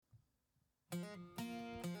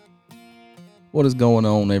What is going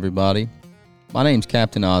on, everybody? My name's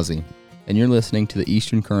Captain Ozzy, and you're listening to the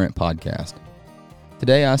Eastern Current Podcast.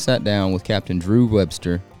 Today I sat down with Captain Drew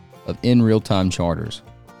Webster of In Real Time Charters.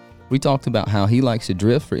 We talked about how he likes to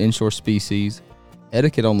drift for inshore species,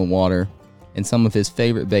 etiquette on the water, and some of his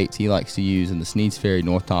favorite baits he likes to use in the Sneads Ferry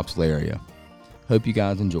North Topsail area. Hope you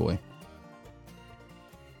guys enjoy.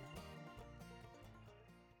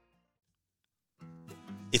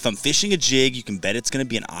 If I'm fishing a jig, you can bet it's going to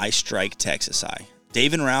be an iStrike Texas Eye.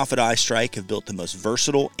 Dave and Ralph at iStrike have built the most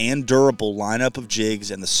versatile and durable lineup of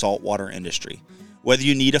jigs in the saltwater industry. Whether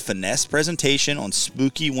you need a finesse presentation on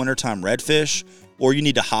spooky wintertime redfish, or you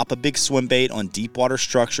need to hop a big swim bait on deep water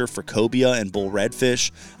structure for cobia and bull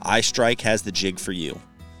redfish, iStrike has the jig for you.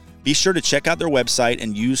 Be sure to check out their website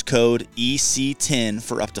and use code EC10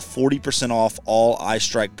 for up to 40% off all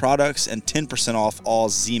iStrike products and 10% off all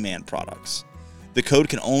Z-Man products. The code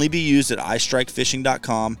can only be used at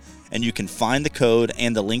iStrikeFishing.com, and you can find the code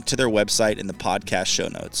and the link to their website in the podcast show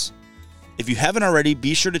notes. If you haven't already,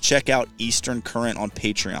 be sure to check out Eastern Current on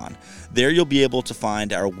Patreon. There you'll be able to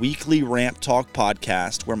find our weekly Ramp Talk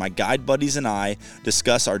podcast, where my guide buddies and I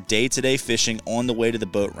discuss our day-to-day fishing on the way to the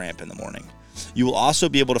boat ramp in the morning. You will also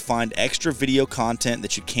be able to find extra video content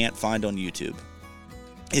that you can't find on YouTube.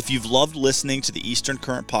 If you've loved listening to the Eastern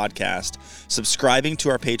Current podcast, subscribing to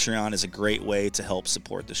our Patreon is a great way to help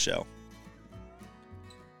support the show.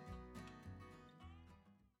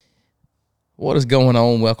 What is going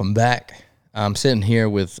on? Welcome back. I'm sitting here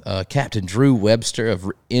with Captain Drew Webster of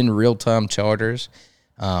In Real Time Charters.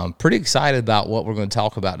 Pretty excited about what we're going to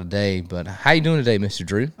talk about today, but how you doing today, Mr.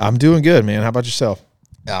 Drew? I'm doing good, man. How about yourself?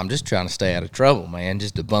 I'm just trying to stay out of trouble, man,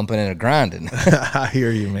 just a bumping and a grinding. I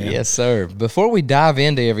hear you, man. Yes, sir. Before we dive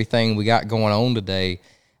into everything we got going on today,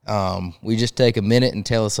 we just take a minute and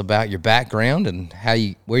tell us about your background and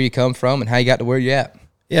where you come from and how you got to where you're at.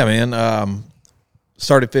 Yeah, man.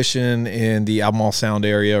 Started fishing in the Albemarle Sound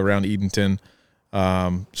area around Edenton.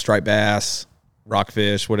 Striped bass,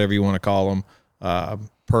 rockfish, whatever you want to call them,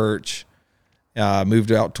 perch.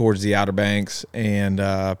 Moved out towards the Outer Banks and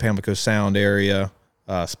Pamlico Sound area.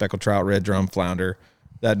 Speckled trout, red drum, flounder,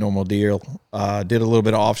 that normal deal. Did a little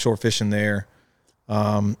bit of offshore fishing there.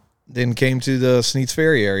 Then came to the Sneads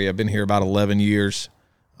Ferry area. I've been here about 11 years.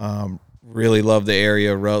 Really love the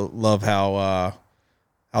area. Love how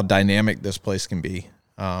dynamic this place can be.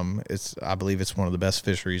 I believe it's one of the best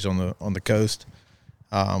fisheries on the coast.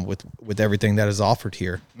 With everything that is offered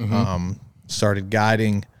here. Mm-hmm. Started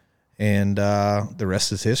guiding, and the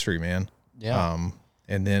rest is history, man. Yeah.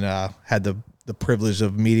 And then had the privilege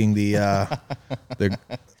of meeting the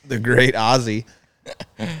great Ozzy,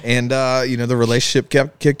 and the relationship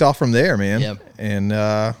kicked off from there, man. Yep. And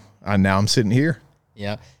now I'm sitting here.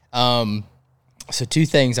 Yeah. So two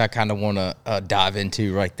things I kind of want to dive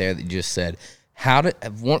into right there that you just said.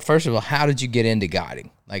 First of all, how did you get into guiding?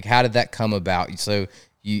 Like, how did that come about? So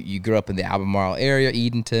you grew up in the Albemarle area,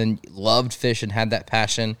 Edenton, loved fishing, had that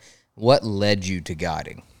passion. What led you to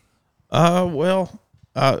guiding?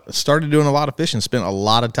 Started doing a lot of fishing, spent a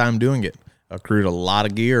lot of time doing it, accrued a lot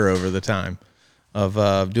of gear over the time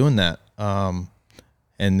of doing that. And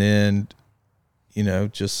then,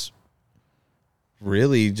 just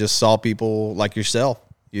really just saw people like yourself,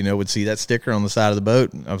 would see that sticker on the side of the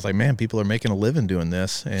boat. And I was like, man, people are making a living doing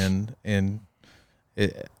this. And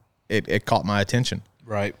it caught my attention.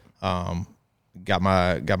 Right. Got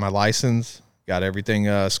my license, got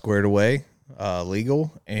everything squared away,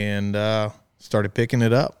 legal, and started picking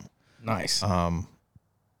it up. Nice.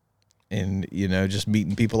 And just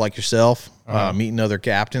meeting people like yourself, meeting other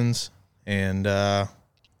captains, and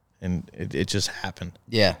it just happened.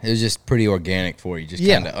 Yeah, it was just pretty organic for you, just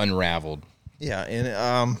kind of unraveled. Yeah,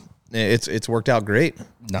 and it's worked out great.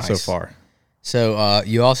 Nice. So far. So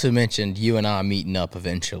you also mentioned you and I meeting up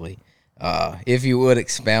eventually. If you would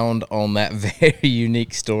expound on that very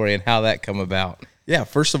unique story and how that come about. Yeah,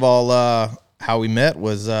 first of all, how we met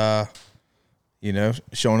was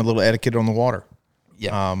showing a little etiquette on the water.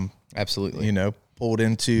 Yeah, absolutely. Pulled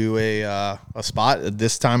into a spot at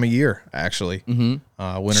this time of year, actually.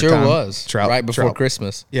 Mm-hmm. Winter sure time, was. Right before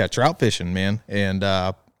Christmas. Yeah, trout fishing, man. And,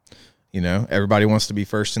 everybody wants to be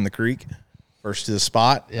first in the creek, first to the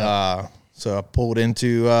spot. Yeah. So I pulled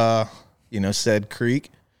into, said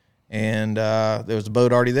creek, and there was a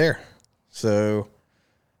boat already there. So,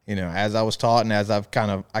 as I was taught and as I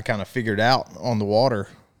kind of figured out on the water,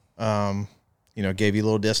 gave you a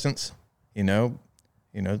little distance, 4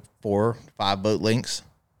 or 5 boat lengths,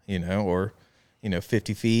 or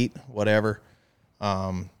 50 feet, whatever,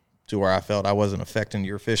 to where I felt I wasn't affecting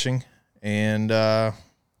your fishing. And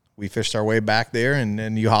we fished our way back there, and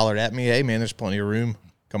then you hollered at me, hey, man, there's plenty of room.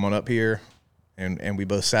 Come on up here. and we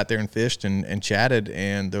both sat there and fished and chatted,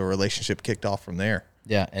 and the relationship kicked off from there.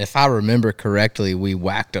 Yeah, and if I remember correctly, we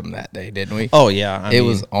whacked them that day, didn't we? Oh yeah, It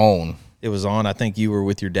was on. It was on. I think you were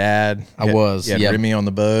with your dad. I was, You had yep. Remy on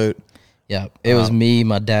the boat. Yeah, it was me,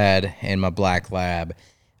 my dad, and my black lab.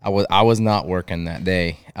 I was not working that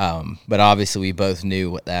day, but obviously we both knew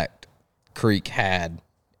what that creek had,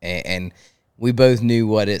 and we both knew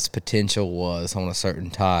what its potential was on a certain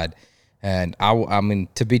tide. And I mean,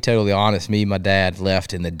 to be totally honest, me and my dad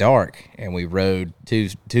left in the dark, and we rode to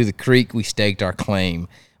the creek. We staked our claim.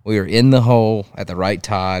 We were in the hole at the right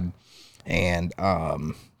tide, and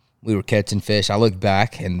we were catching fish. I looked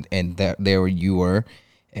back, and there you were,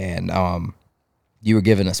 and you were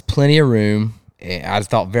giving us plenty of room. And I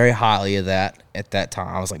thought very highly of that at that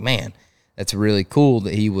time. I was like, man, that's really cool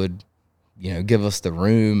that he would, give us the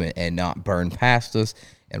room and not burn past us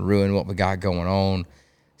and ruin what we got going on.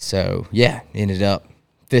 So, yeah, ended up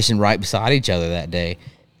fishing right beside each other that day.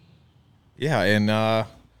 Yeah, and I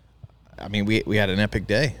mean, we had an epic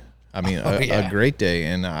day. I mean, a great day,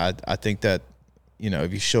 and I think that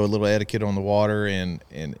if you show a little etiquette on the water, and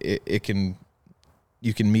it can,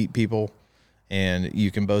 you can meet people, and you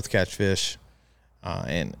can both catch fish,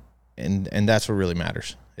 and that's what really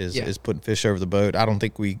matters is putting fish over the boat. I don't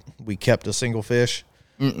think we kept a single fish,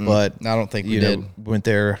 but I don't think we did. Went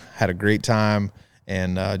there, had a great time.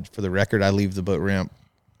 And for the record, I leave the boat ramp,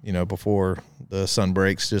 before the sun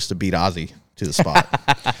breaks just to beat Ozzy to the spot.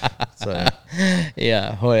 So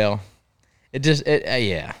yeah, well,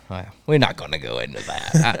 we're not going to go into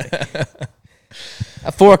that.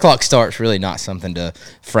 A 4 o'clock start's really not something to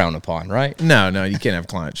frown upon, right? No, you can't have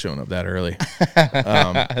clients showing up that early.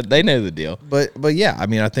 They know the deal. But yeah, I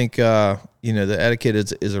mean, I think the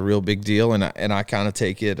etiquette is a real big deal, and I kind of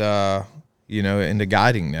take it into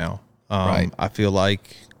guiding now. Right. I feel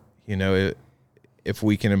like, if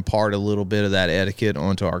we can impart a little bit of that etiquette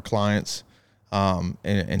onto our clients,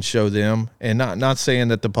 and show them, and not saying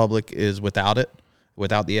that the public is without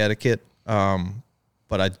the etiquette,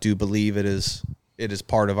 but I do believe it is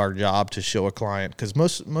part of our job to show a client, because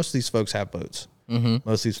most of these folks have boats. Mm-hmm.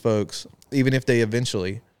 Most of these folks, even if they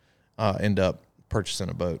eventually end up purchasing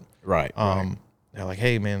a boat, right. They're like,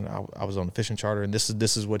 hey man, I was on a fishing charter, and this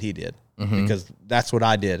is what he did, because that's what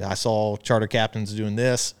I did. I saw charter captains doing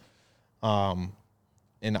this, and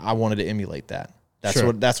I wanted to emulate that.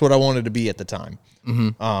 That's what I wanted to be at the time.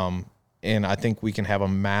 Mm-hmm. And I think we can have a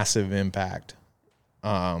massive impact,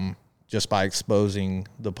 just by exposing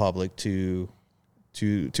the public to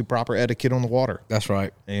proper etiquette on the water. That's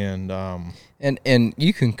right. And and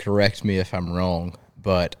you can correct me if I'm wrong,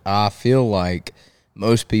 but I feel like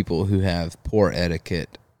most people who have poor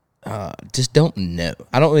etiquette just don't know.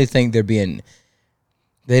 I don't really think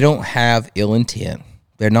they don't have ill intent.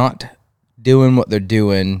 They're not doing what they're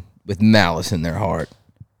doing with malice in their heart.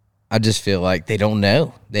 I just feel like they don't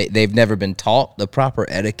know. They've never been taught the proper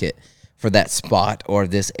etiquette for that spot or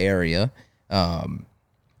this area.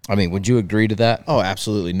 I mean, would you agree to that? Oh,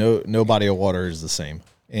 absolutely. No body of water is the same.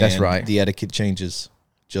 And that's right. The etiquette changes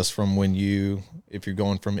just from if you're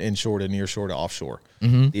going from inshore to nearshore to offshore.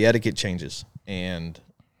 Mm-hmm. The etiquette changes, and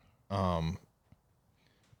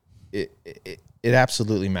it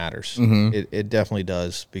absolutely matters. Mm-hmm. It definitely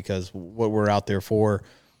does, because what we're out there for,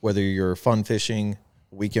 whether you're fun fishing,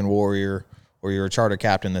 weekend warrior, or you're a charter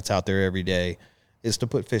captain that's out there every day, is to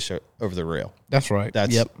put fish over the rail. That's right.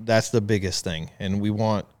 That's the biggest thing, and we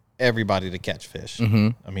want everybody to catch fish. Mm-hmm.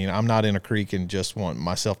 I mean, I'm not in a creek and just want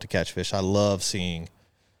myself to catch fish. I love seeing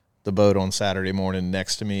the boat on Saturday morning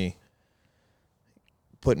next to me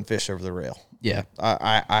putting fish over the rail. Yeah,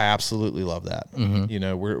 I absolutely love that.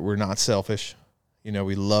 Mm-hmm. We're not selfish.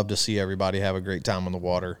 We love to see everybody have a great time on the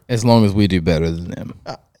water, as long as we do better than them.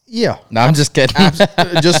 Yeah. No, I'm just kidding.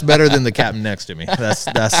 Just better than the captain next to me.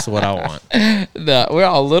 That's what I want. No, we're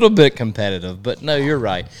all a little bit competitive, but no, you're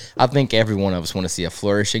right. I think every one of us want to see a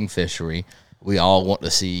flourishing fishery. We all want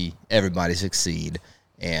to see everybody succeed.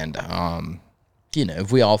 And,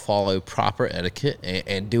 if we all follow proper etiquette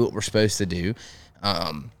and do what we're supposed to do,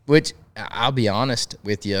 which I'll be honest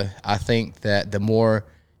with you, I think that the more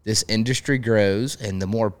this industry grows and the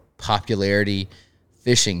more popularity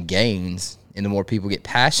fishing gains, and the more people get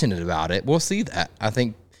passionate about it, we'll see that. I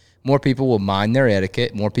think more people will mind their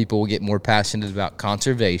etiquette. More people will get more passionate about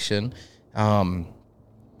conservation.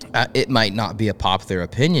 It might not be a popular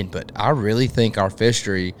opinion, but I really think our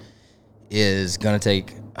fishery is going to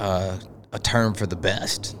take a turn for the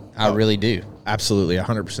best. I really do. Absolutely,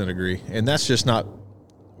 100% agree. And that's just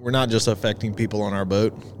we're not just affecting people on our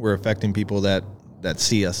boat. We're affecting people that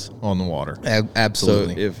see us on the water.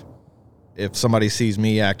 Absolutely. So if somebody sees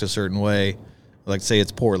me act a certain way, like say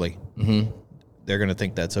it's poorly, mm-hmm. they're going to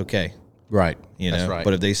think that's okay. Right. You That's know, right.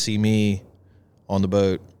 but if they see me on the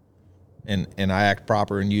boat and I act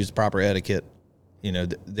proper and use proper etiquette, you know,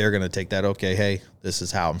 they're going to take that, okay, hey, this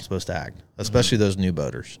is how I'm supposed to act, especially those new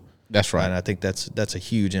boaters. That's right. And I think that's a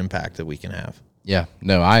huge impact that we can have. Yeah,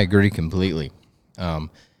 no, I agree completely.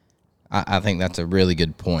 I think that's a really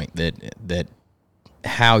good point, that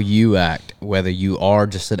how you act, whether you are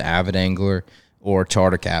just an avid angler or a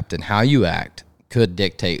charter captain, how you act could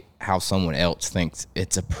dictate how someone else thinks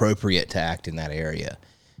it's appropriate to act in that area.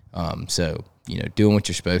 So, you know, doing what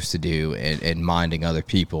you're supposed to do and minding other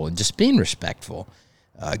people and just being respectful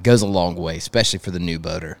goes a long way, especially for the new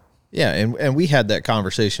boater. Yeah, and we had that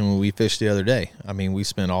conversation when we fished the other day. I mean, we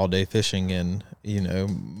spent all day fishing, and, you know,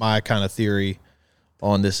 my kind of theory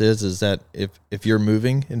on this is that if you're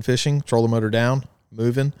moving and fishing, trolling motor down,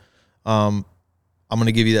 moving, I'm going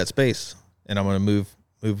to give you that space, and I'm going to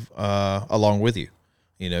move along with you.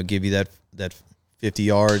 You know, give you that 50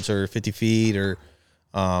 yards or 50 feet or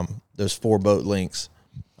those 4 boat lengths,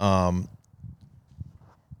 and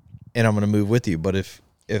I'm going to move with you. But if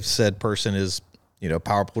said person is, you know,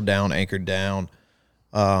 power pull down, anchored down,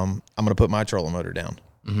 I'm going to put my trolling motor down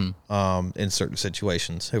in certain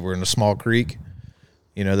situations. If we're in a small creek,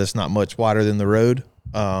 you know, that's not much wider than the road,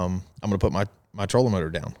 I'm going to put my trolling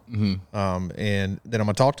motor down. And then I'm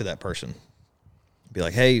going to talk to that person. Be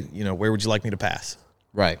like, hey, you know, where would you like me to pass?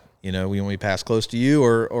 Right. You know, we want me to pass close to you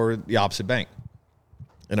or the opposite bank.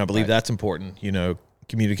 And I believe that's important, you know,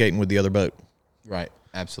 communicating with the other boat. Right.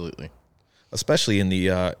 Absolutely. Especially in the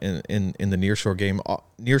in the nearshore game,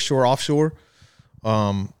 nearshore, offshore.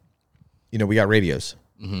 You know, we got radios.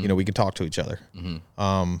 You know, we can talk to each other.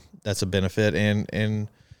 That's a benefit, and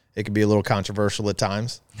it can be a little controversial at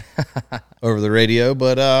times over the radio.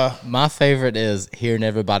 But My favorite is hearing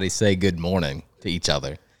everybody say good morning to each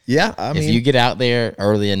other. yeah, I mean, If you get out there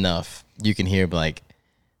early enough, you can hear like,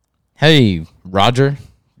 "Hey, Roger,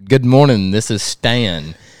 good morning. This is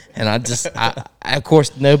Stan." And I of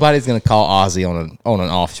course, nobody's gonna call Ozzy on an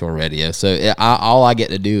offshore radio. So all I get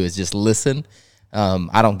to do is just listen.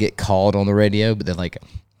 I don't get called on the radio, but they're like,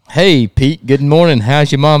 "Hey, Pete, good morning.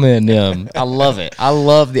 How's your mama and them?" I love it. I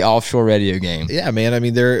love the offshore radio game. yeah, man. I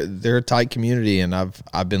mean, they're a tight community, and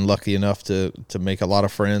I've been lucky enough to make a lot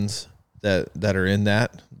of friends that are in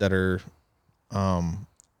that are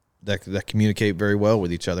that communicate very well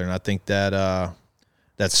with each other. And I think that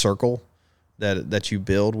that circle that you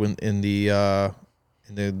build when in the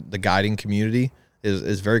guiding community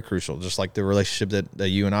is very crucial. Just like the relationship that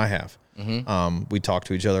you and I have. We talk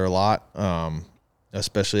to each other a lot,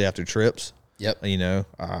 especially after trips. Yep. You know,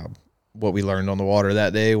 what we learned on the water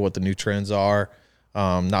that day, what the new trends are.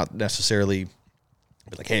 Not necessarily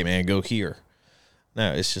be like, hey man, go here.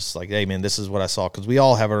 No, it's just like, hey man, this is what I saw. Cause we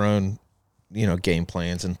all have our own, you know, game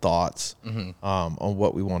plans and thoughts, on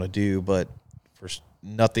what we want to do. But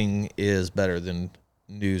nothing is better than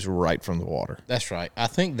news right from the water. That's right. I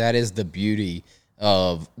think that is the beauty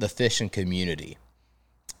of the fishing community.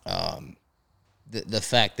 The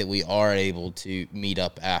fact that we are able to meet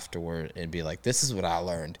up afterward and be like, this is what I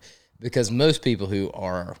learned. Because most people who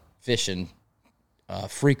are fishing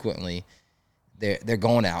frequently, they're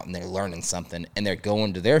going out and they're learning something, and they're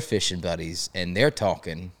going to their fishing buddies and they're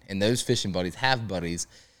talking, and those fishing buddies have buddies.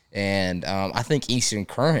 And I think Eastern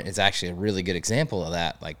Current is actually a really good example of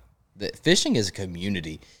that. Like, the fishing is a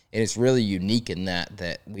community, and it's really unique in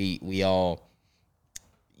that we all,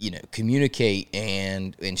 you know, communicate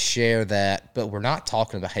and share that, but we're not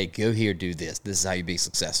talking about, hey, go here, do this. This is how you be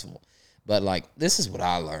successful. But like, this is what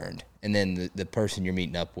I learned. And then the person you're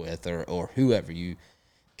meeting up with or whoever you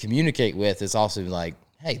communicate with is also like,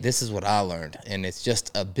 hey, this is what I learned. And it's just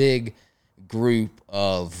a big group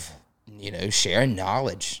of, you know, sharing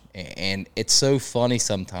knowledge. And it's so funny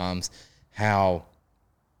sometimes how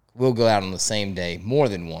we'll go out on the same day more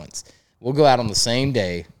than once. We'll go out on the same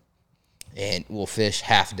day and we'll fish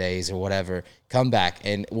half days or whatever, come back,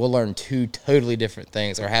 and we'll learn 2 totally different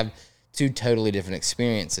things or have 2 totally different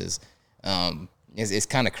experiences. It's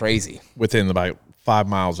kind of crazy. Within about 5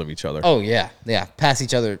 miles of each other. Oh, yeah. Yeah. Pass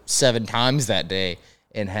each other 7 times that day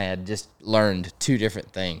and had just learned 2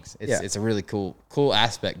 different things. It's a really cool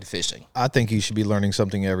aspect to fishing. I think you should be learning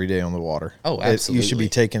something every day on the water. Oh, absolutely. You should be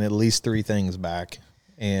taking at least 3 things back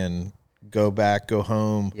and go back, go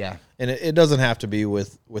home. Yeah. And it doesn't have to be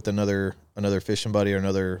with another fishing buddy or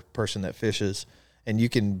another person that fishes. And you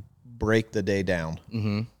can break the day down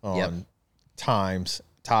on times,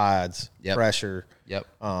 tides, pressure,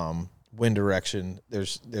 wind direction.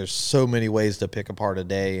 There's so many ways to pick apart a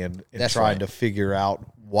day and try to figure out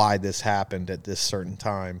why this happened at this certain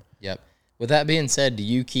time. Yep. With that being said, do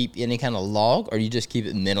you keep any kind of log, or do you just keep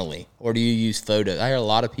it mentally, or do you use photos? I hear a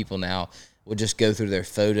lot of people now will just go through their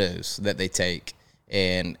photos that they take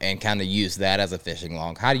and kind of use that as a fishing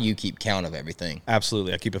log. How do you keep count of everything?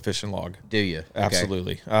 Absolutely. I keep a fishing log. Do you? Okay.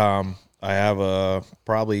 Absolutely. I have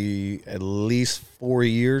probably at least 4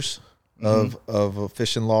 years of a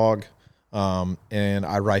fishing log, and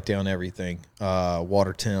I write down everything: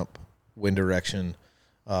 water temp, wind direction,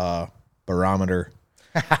 barometer.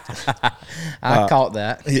 I caught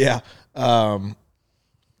that. Yeah.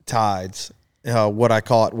 Tides, what I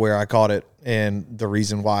caught, where I caught it, and the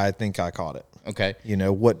reason why I think I caught it. Okay. You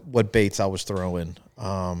know, what baits I was throwing.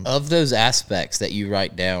 Of those aspects that you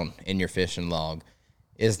write down in your fishing log,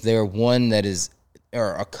 is there one that is,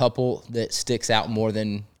 or a couple that sticks out more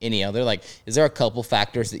than any other? Like, is there a couple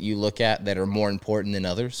factors that you look at that are more important than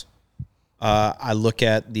others? I look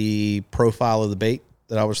at the profile of the bait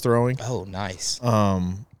that I was throwing. Oh, nice.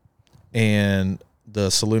 And the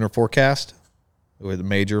Salooner forecast with the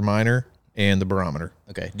major, minor, and the barometer.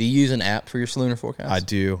 Okay. Do you use an app for your Salooner forecast? I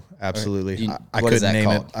do, absolutely. I what is couldn't that name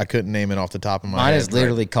called? it. I couldn't name it off the top of my Mine head. is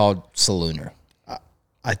literally called Salooner.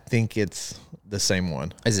 I think it's the same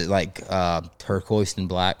one. Is it like turquoise and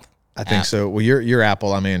black? I think so. Well, you're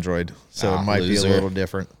Apple. I'm Android, so it might be a little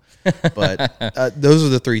different. But those are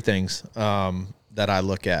the three things that I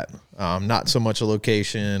look at. Not so much a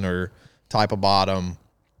location or type of bottom.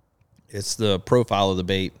 It's the profile of the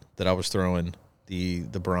bait that I was throwing, the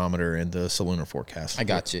barometer, and the Salooner forecast. I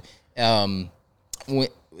got you.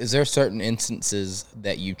 Is there certain instances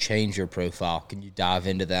that you change your profile? Can you dive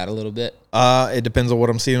into that a little bit? It depends on what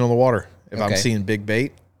I'm seeing on the water. If I'm Okay. seeing big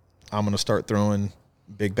bait, I'm going to start throwing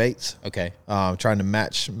big baits. Okay. Trying to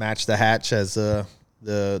match the hatch, as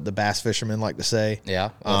the bass fishermen like to say. Yeah.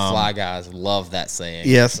 Fly guys love that saying.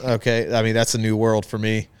 Yes. Okay. I mean, that's a new world for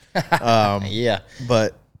me. Yeah.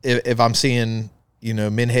 But if I'm seeing,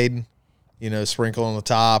 menhaden, sprinkle on the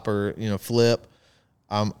top, or, flip,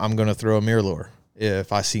 I'm going to throw a mirror lure.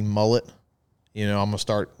 If I see mullet, I'm going to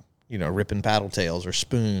start, ripping paddle tails or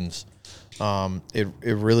spoons. It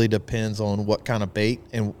really depends on what kind of bait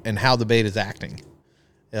and how the bait is acting.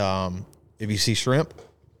 If you see shrimp,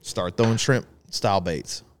 start throwing shrimp style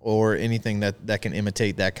baits or anything that can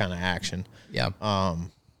imitate that kind of action. Yeah.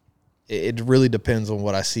 It really depends on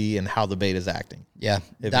what I see and how the bait is acting. Yeah.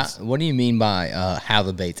 What do you mean by how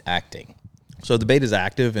the bait's acting? So the bait is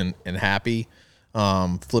active and happy,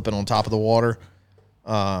 flipping on top of the water,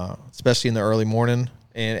 especially in the early morning.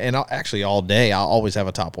 And actually all day, I'll always have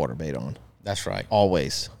a top water bait on. That's right.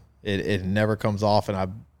 Always. It never comes off, and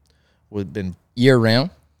I've been Year round?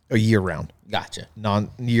 a year round. Gotcha.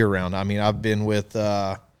 Non-year round. I mean, I've been with,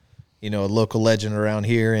 a local legend around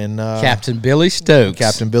here in Captain Billy Stokes.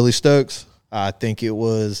 Captain Billy Stokes. I think it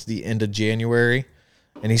was the end of January,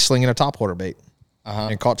 and he's slinging a topwater bait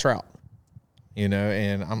and caught trout.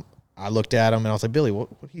 And I looked at him and I was like, Billy, what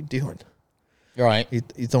are you doing? All right.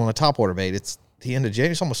 He's throwing a topwater bait. It's the end of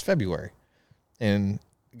January. It's almost February, and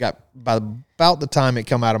by about the time it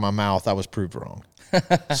come out of my mouth, I was proved wrong.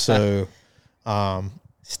 So,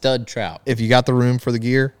 Stud trout. if you got the room for the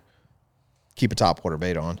gear, keep a topwater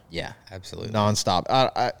bait on. Yeah, absolutely. Nonstop.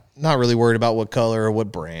 I not really worried about what color or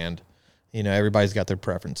what brand. Everybody's got their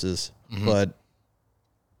preferences, but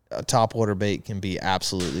a topwater bait can be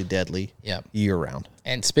absolutely deadly. Yep. Year round.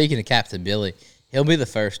 And speaking of Captain Billy, he'll be the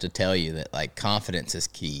first to tell you that like confidence is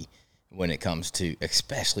key when it comes to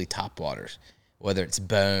especially topwaters, whether it's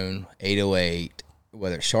bone, 808,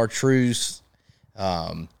 whether it's chartreuse,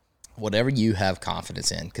 whatever you have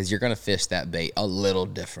confidence in, because you're going to fish that bait a little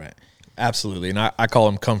different. Absolutely, and I call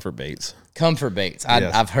them comfort baits. Comfort baits.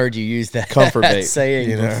 Yes. I've heard you use that Comfort bait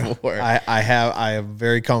saying before. I am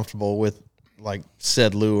very comfortable with like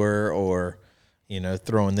said lure or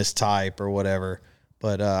throwing this type or whatever,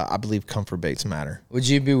 but I believe comfort baits matter. Would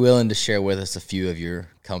you be willing to share with us a few of your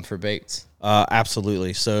comfort baits?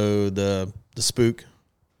 Absolutely. So the spook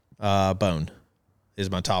bone is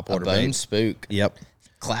my top water Bone bait. spook. Yep,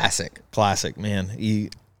 Classic, man.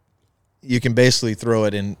 You can basically throw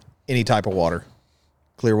it in any type of water,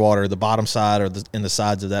 clear water, the bottom side or in the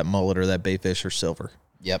sides of that mullet or that bayfish or silver.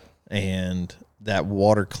 Yep. And that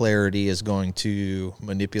water clarity is going to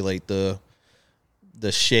manipulate the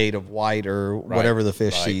shade of white or whatever the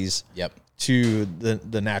fish sees Yep. to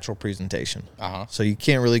the natural presentation. Uh-huh. So you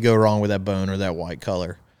can't really go wrong with that bone or that white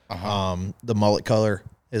color. The mullet color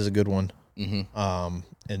is a good one.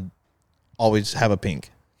 And always have a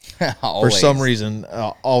pink. For some reason,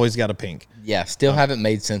 always got a pink. Yeah, still haven't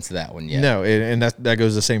made sense of that one yet. No, and that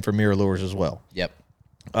goes the same for mirror lures as well. Yep.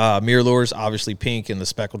 Mirror lures, obviously pink in the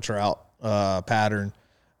speckled trout pattern.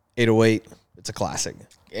 808 It's a classic.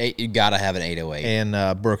 You gotta have an 808.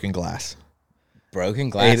 And broken glass. Broken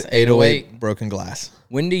glass, 808. Broken glass.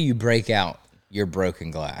 When do you break out your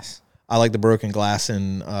broken glass? I like the broken glass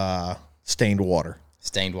in stained water.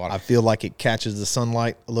 Stained water. I feel like it catches the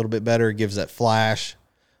sunlight a little bit better. It gives that flash.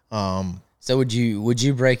 So would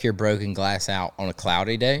you break your broken glass out on a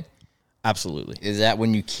cloudy day? Absolutely. Is that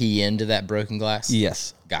when you key into that broken glass?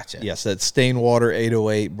 Yes. Gotcha. Yes, that stained water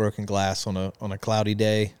 808 broken glass on a cloudy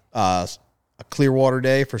day. A clear water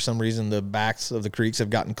day, for some reason the backs of the creeks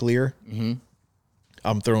have gotten clear. Mm-hmm.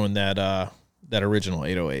 I'm throwing that original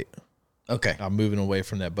 808. Okay. I'm moving away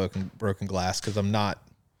from that broken glass because the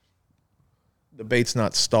bait's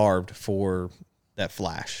not starved for that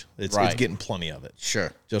flash. It's getting plenty of it.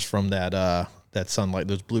 Sure. Just from that sunlight,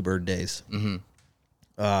 those bluebird days. Mm-hmm.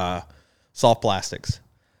 Soft plastics.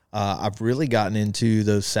 I've really gotten into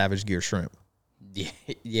those Savage Gear shrimp.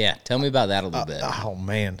 Yeah. Tell me about that a little bit. Oh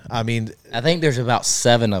man. I mean, I think there's about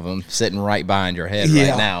 7 of them sitting right behind your head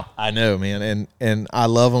right now. I know, man. And I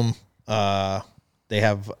love them. They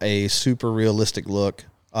have a super realistic look.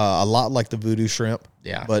 A lot like the voodoo shrimp.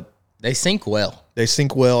 Yeah. But they sink well. They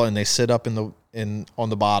sink well and they sit up on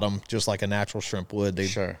the bottom just like a natural shrimp would.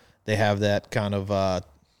 They have that kind of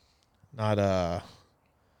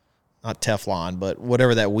not Teflon, but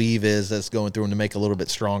whatever that weave is that's going through them to make it a little bit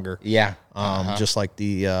stronger. Yeah. Just like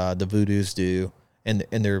the voodoos do. And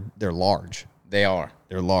they're large. They are.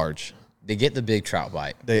 They're large. They get the big trout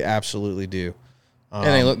bite. They absolutely do. And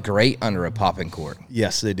they look great under a popping cork.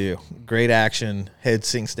 Yes, they do. Great action. Head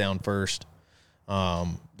sinks down first.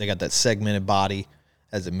 They got that segmented body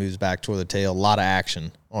as it moves back toward the tail. A lot of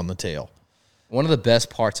action on the tail. One of the best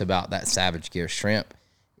parts about that Savage Gear shrimp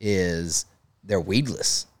is they're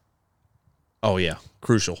weedless. Oh, yeah.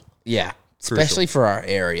 Crucial. Yeah, especially for our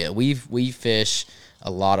area. We fish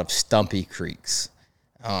a lot of stumpy creeks.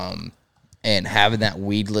 And having that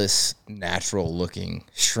weedless, natural-looking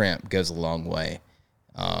shrimp goes a long way.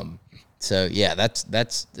 So, yeah,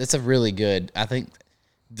 that's a really good – I think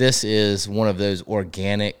this is one of those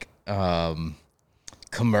organic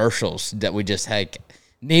commercials that we just had.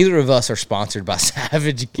 Neither of us are sponsored by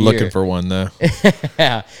Savage Gear. Looking for one, though.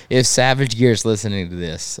 Yeah, if Savage Gear is listening to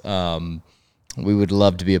this, we would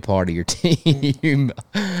love to be a part of your team.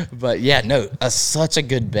 But, yeah, no, such a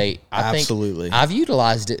good bait. Absolutely. Think I've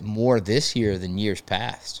utilized it more this year than years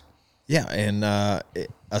past. Yeah, and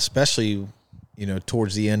especially,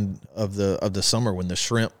 towards the end of the summer when the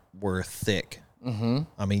shrimp were thick. Mm-hmm.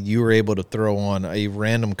 I mean, you were able to throw on a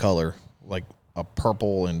random color, like a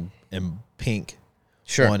purple and pink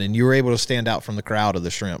one, and you were able to stand out from the crowd of the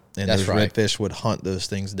shrimp. And those redfish would hunt those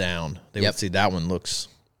things down. They would see that one looks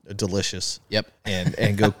delicious. Yep.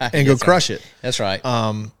 And go go crush it. That's right.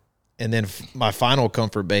 And then my final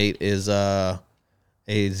comfort bait is a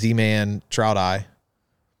Z-Man trout eye.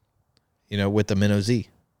 With the Minnow Z.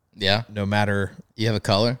 Yeah. No matter. You have a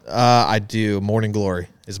color? I do. Morning Glory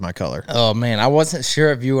is my color. Oh man, I wasn't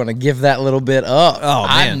sure if you were going to give that little bit up. Oh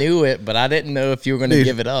man, I knew it, but I didn't know if you were going to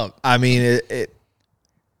give it up. I mean,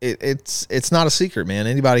 it's not a secret, man.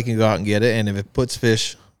 Anybody can go out and get it, and if it puts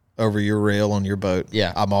fish over your rail on your boat,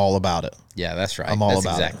 I'm all about it. Yeah, that's right. I'm all that's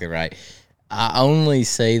about exactly right. I only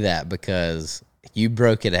say that because you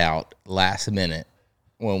broke it out last minute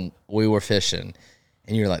when we were fishing,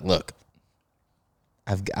 and you're like, "Look,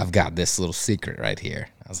 I've got this little secret right here."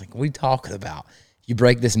 I was like, "What are you talking about?" You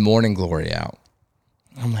break this Morning Glory out.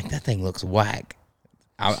 I'm like, that thing looks whack.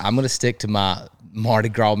 I'm going to stick to my Mardi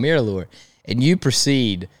Gras MirrOlure. And you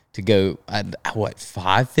proceed to go,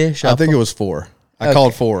 5 fish? I think it was 4. I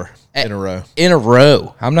called 4 in a row. In a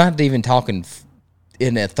row. I'm not even talking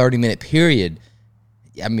in a 30-minute period.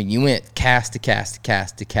 I mean, you went cast to cast to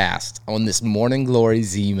cast to cast on this Morning Glory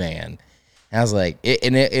Z-Man. And I was like,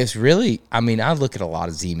 it's really, I mean, I look at a lot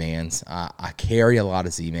of Z-Mans. I carry a lot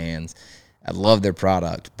of Z-Mans. I love their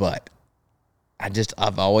product, but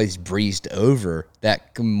I've always breezed over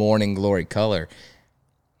that Morning Glory color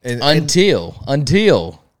until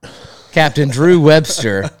Captain Drew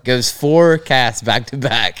Webster goes 4 casts back to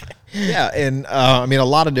back. Yeah, and I mean, a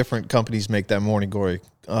lot of different companies make that Morning Glory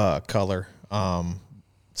color.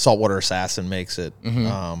 Saltwater Assassin makes it.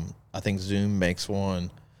 Mm-hmm. I think Zoom makes one.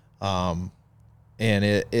 And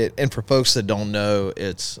and for folks that don't know,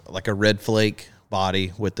 it's like a red flake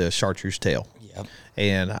body with the chartreuse tail. Yep.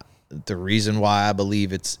 And the reason why I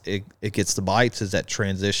believe it gets the bites is that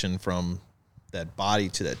transition from that body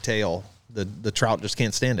to that tail. The trout just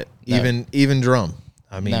can't stand it. No. Even drum.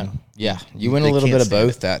 I mean, no. Yeah, you went a little bit of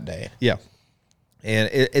both that day. Yeah, and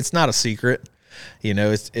it's not a secret.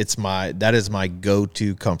 That is my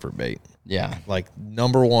go-to comfort bait. Yeah, like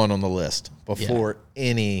number 1 on the list before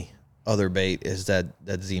any other bait is that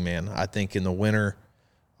Z-Man. I think in the winter,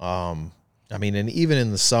 I mean, and even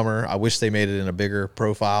in the summer, I wish they made it in a bigger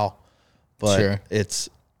profile, but Sure.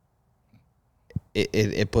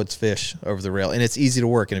 it puts fish over the rail, and it's easy to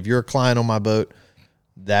work. And if you're a client on my boat,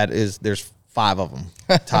 there's 5 of them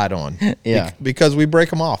tied on. Yeah. Because we break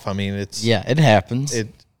them off. I mean, Yeah, it happens.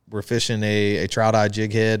 we're fishing a trout eye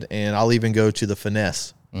jig head, and I'll even go to the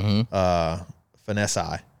finesse, finesse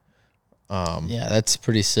eye. Yeah, that's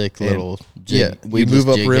pretty sick little jig. Yeah, we weedless move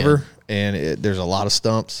up jig river, head. and there's a lot of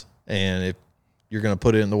stumps, and if you're going to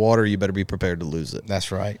put it in the water, you better be prepared to lose it.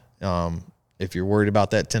 That's right. If you're worried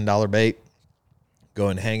about that $10 bait, go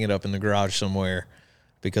and hang it up in the garage somewhere,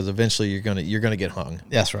 because eventually you're gonna get hung.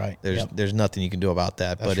 That's right. There's nothing you can do about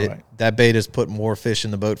that. That's but right. that bait has put more fish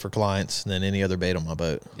in the boat for clients than any other bait on my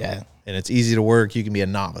boat. Yeah. And it's easy to work. You can be a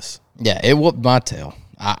novice. Yeah, it whooped my tail.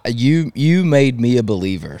 You made me a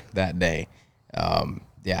believer that day.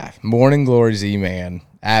 Yeah, Morning Glory Z-Man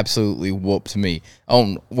absolutely whooped me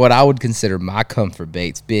on what I would consider my comfort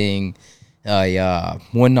baits, being a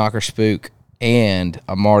One Knocker Spook and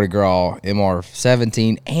a Mardi Gras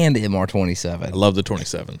MR17 and MR27. I love the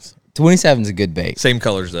 27s. 27's a good bait. Same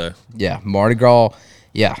colors though. Yeah, Mardi Gras.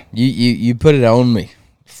 Yeah, you put it on me.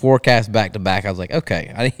 Forecast back to back. I was like,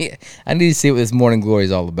 okay, I need to see what this Morning Glory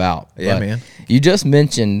is all about. Yeah, But man. You just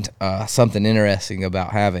mentioned something interesting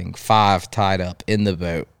about having 5 tied up in the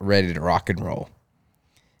boat, ready to rock and roll.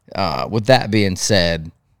 With that being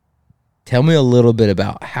said, tell me a little bit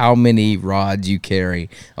about how many rods you carry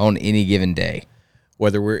on any given day.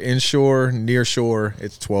 Whether we're inshore, near shore,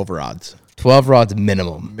 it's 12 rods. 12 rods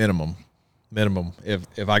minimum. Minimum.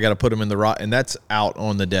 If I got to put them in the rod, and that's out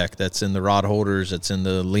on the deck, that's in the rod holders, that's in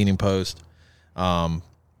the leaning post. I'll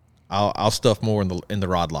stuff more in the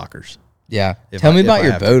rod lockers. Yeah. If Tell me if about I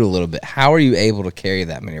your have to. boat a little bit. How are you able to carry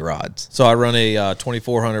that many rods? So I run a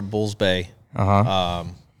 2400 Bulls Bay. Uh-huh.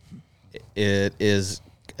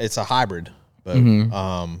 It's a hybrid boat.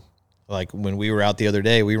 Mm-hmm. Like when we were out the other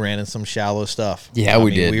day, we ran in some shallow stuff. Yeah,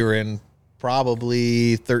 we did. We were in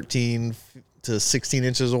probably 13 to 16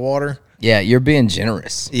 inches of water. Yeah, you're being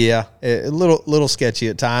generous. Yeah, a little sketchy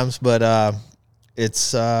at times, but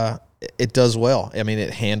it does well. I mean,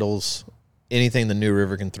 it handles anything the New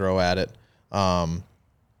River can throw at it.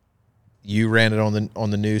 You ran it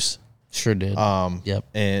on the noose. Sure did. Yep.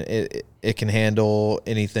 And it can handle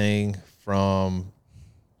anything from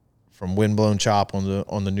windblown chop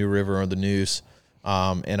on the New River or the noose.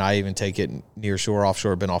 And I even take it near shore,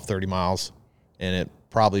 offshore. Been off 30 miles, and it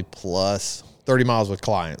probably plus 30 miles with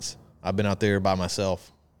clients. I've been out there by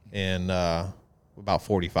myself in about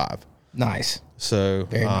 45. Nice. So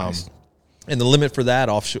Very nice. And the limit for that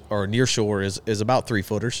offshore or near shore is about 3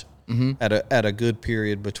 footers at a good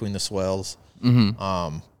period between the swells.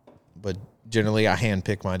 But generally I hand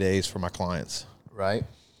pick my days for my clients. Right.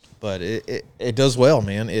 But it does well,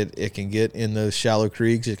 man. It can get in those shallow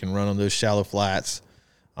creeks. It can run on those shallow flats.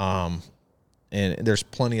 And there's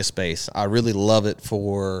plenty of space. I really love it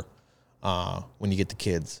for when you get the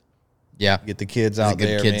kids. Yeah. Get the kids Is it out good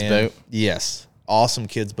there, kids' man. boat? Yes. Awesome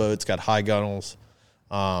kids boat. It's got high gunnels.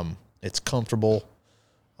 It's comfortable.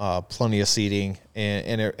 Plenty of seating,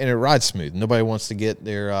 and it rides smooth. Nobody wants to get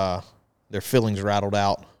their fillings rattled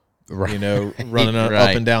out. Right. You know, running Right.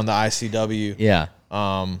 up and down the ICW. Yeah.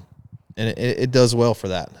 And it does well for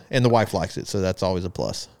that. And the wife likes it, so that's always a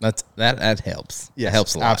plus. That helps. Yeah, It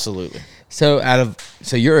helps a lot. Absolutely. So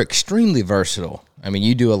you're extremely versatile. I mean,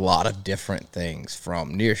 you do a lot of different things,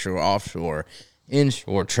 from nearshore, offshore,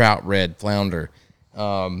 inshore, trout, red, flounder.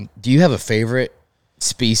 Do you have a favorite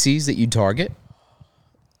species that you target?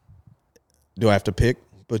 Do I have to pick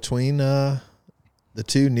between the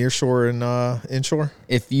two, nearshore and inshore?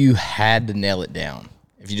 If you had to nail it down,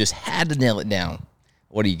 if you just had to nail it down,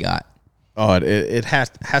 what do you got? Oh, it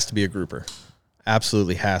has to be a grouper.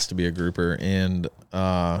 Absolutely has to be a grouper. And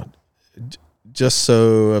just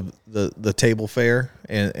so of the table fare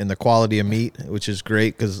and the quality of meat, which is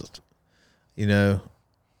great because, you know,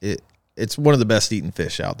 it's one of the best eating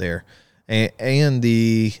fish out there. And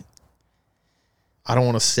the, I don't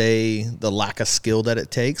want to say the lack of skill that it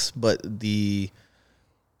takes, but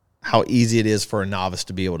how easy it is for a novice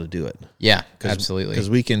to be able to do it. Yeah, absolutely. Because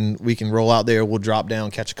we can roll out there, we'll drop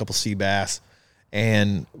down, catch a couple sea bass,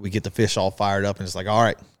 and we get the fish all fired up, and it's like, all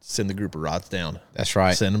right, send the grouper rods down. That's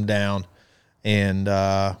right. Send them down, and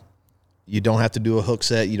you don't have to do a hook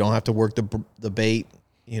set. You don't have to work the bait.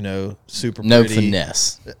 You know, super No pretty.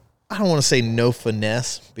 finesse. I don't want to say no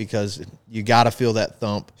finesse because you got to feel that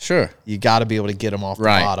thump. Sure. You got to be able to get them off the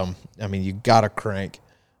Right. bottom. I mean, you got to crank.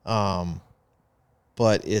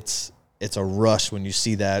 But it's it's a rush when you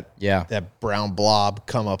see that brown blob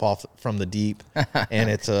come up off from the deep, and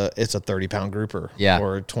it's a 30-pound grouper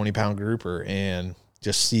or a 20-pound grouper, and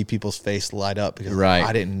just see people's face light up because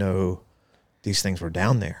I didn't know these things were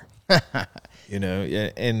down there. You know,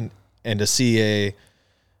 and to see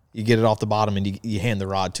you get it off the bottom and you hand the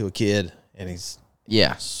rod to a kid and he's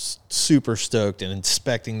super stoked and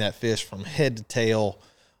inspecting that fish from head to tail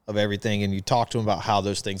of everything, and you talk to him about how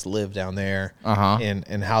those things live down there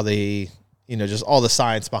and how they, you know, just all the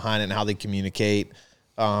science behind it and how they communicate.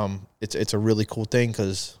 It's a really cool thing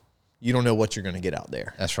because you don't know what you're going to get out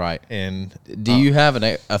there. That's right. And do you have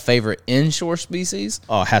a favorite inshore species?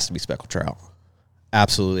 Oh, it has to be speckled trout.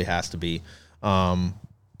 Absolutely has to be.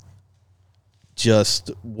 Just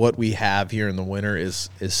what we have here in the winter is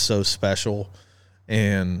so special,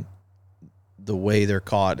 and the way they're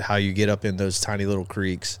caught, how you get up in those tiny little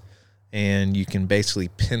creeks and you can basically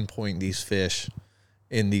pinpoint these fish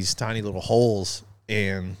in these tiny little holes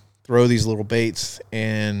and throw these little baits,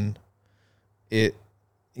 and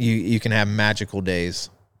you can have magical days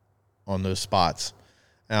on those spots,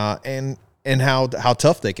 and how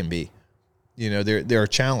tough they can be. You know, they're a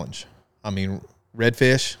challenge. I mean,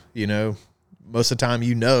 redfish, you know, most of the time,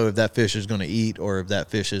 you know, if that fish is going to eat or if that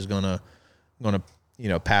fish is going to, you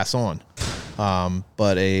know, pass on.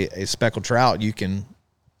 But a speckled trout,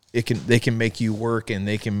 they can make you work, and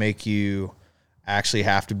they can make you actually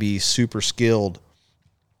have to be super skilled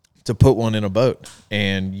to put one in a boat.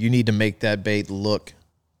 And you need to make that bait look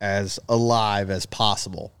as alive as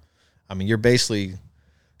possible. I mean, you're basically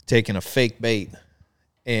taking a fake bait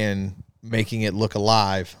and making it look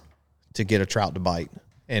alive to get a trout to bite.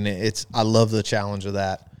 And I love the challenge of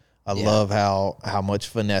that. I love how much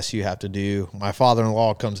finesse you have to do. My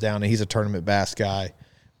father-in-law comes down, and he's a tournament bass guy,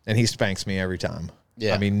 and he spanks me every time.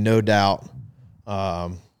 Yeah. I mean, no doubt.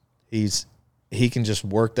 He can just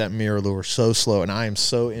work that mirror lure so slow, and I am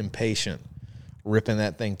so impatient ripping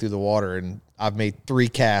that thing through the water, and I've made 3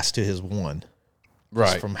 casts to his 1.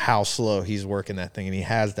 Right. From how slow he's working that thing, and he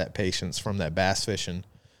has that patience from that bass fishing,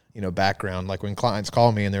 you know, background. Like when clients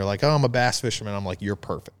call me and they're like, "Oh, I'm a bass fisherman," I'm like, "You're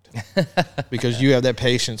perfect." Because you have that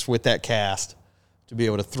patience with that cast to be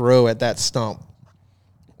able to throw at that stump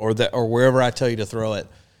or wherever I tell you to throw it,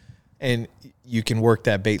 and you can work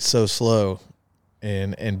that bait so slow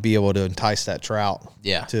and be able to entice that trout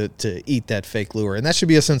to eat that fake lure. And that should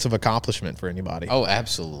be a sense of accomplishment for anybody. Oh,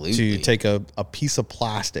 absolutely. To take a piece of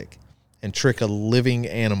plastic and trick a living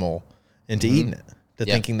animal into eating it, to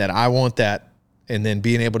thinking that I want that, and then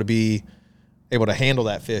being able to be able to handle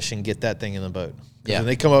that fish and get that thing in the boat. Yeah. When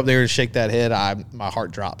they come up there and shake that head, my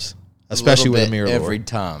heart drops, especially with a mirror lure. Every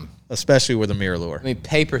time. Especially with a mirror lure. I mean,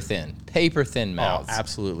 paper thin mouths. Oh,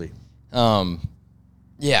 absolutely.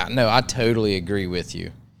 Yeah, no, I totally agree with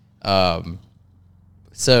you.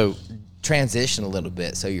 So transition a little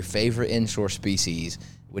bit. So your favorite inshore species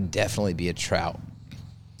would definitely be a trout.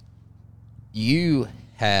 You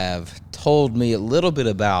have told me a little bit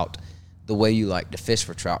about the way you like to fish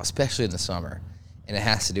for trout, especially in the summer. And it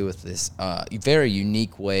has to do with this very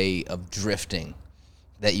unique way of drifting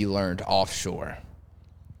that you learned offshore.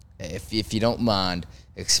 If you don't mind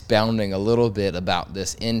expounding a little bit about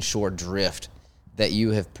this inshore drift that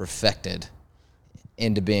you have perfected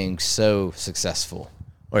into being so successful.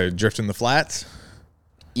 Wait, drifting the flats?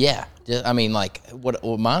 Yeah. I mean, like, what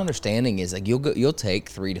my understanding is, like, you'll take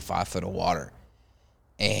 3 to 5 foot of water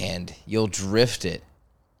and you'll drift it.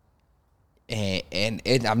 And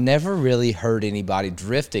I've never really heard anybody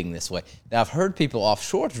drifting this way. Now, I've heard people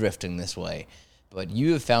offshore drifting this way, but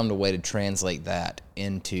you have found a way to translate that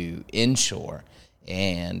into inshore.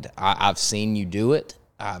 And I've seen you do it.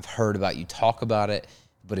 I've heard about you talk about it.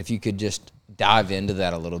 But if you could just dive into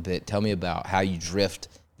that a little bit, tell me about how you drift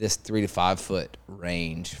this 3 to 5 foot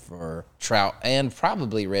range for trout and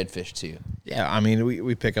probably redfish too. Yeah, I mean,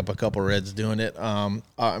 we pick up a couple reds doing it.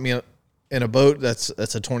 I mean, in a boat that's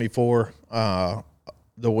a 24,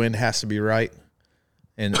 the wind has to be right,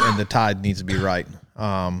 and the tide needs to be right.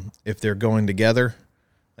 If they're going together,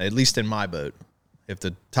 at least in my boat, if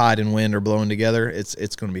the tide and wind are blowing together,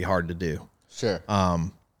 it's going to be hard to do. Sure.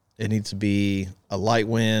 It needs to be a light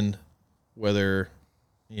wind, whether,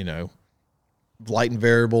 you know, light and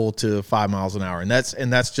variable to 5 miles an hour, and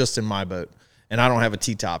that's just in my boat. And I don't have a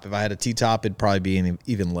T-top. If I had a T-top, it'd probably be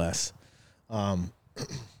even less.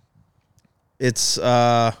 It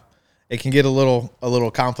can get a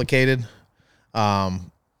little complicated. But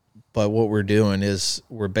what we're doing is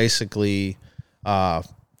we're basically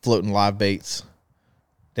floating live baits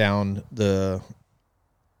down a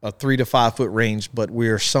 3 to 5 foot range, but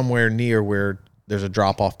we're somewhere near where there's a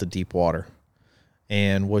drop off to deep water.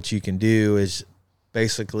 And what you can do is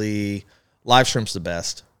basically live shrimp's the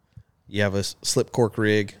best. You have a slip cork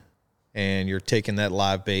rig, and you're taking that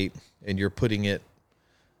live bait and you're putting it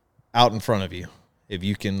out in front of you. If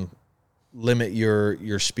you can limit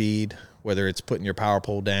your speed, whether it's putting your power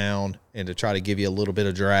pole down and to try to give you a little bit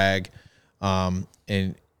of drag,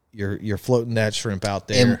 and you're floating that shrimp out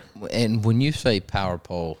there. And when you say power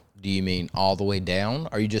pole, do you mean all the way down?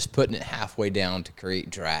 Or are you just putting it halfway down to create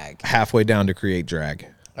drag? Halfway down to create drag.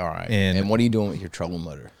 All right. And what are you doing with your trolling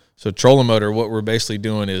motor? So trolling motor, what we're basically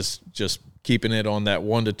doing is just keeping it on that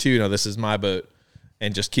 1 to 2. Now this is my boat,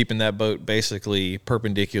 and just keeping that boat basically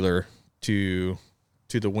perpendicular to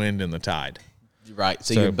the wind and the tide. Right.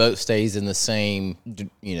 So your boat stays in the same,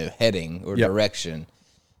 heading or direction,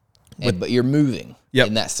 but you're moving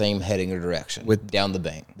in that same heading or direction down the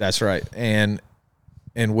bank. That's right. And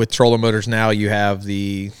with trolling motors now, you have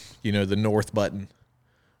the north button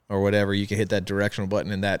or whatever. You can hit that directional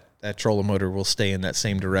button, and that trolling motor will stay in that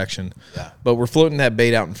same direction. Yeah. But we're floating that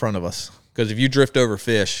bait out in front of us, because if you drift over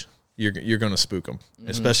fish, you're going to spook them,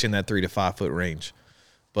 especially in that 3 to 5 foot range.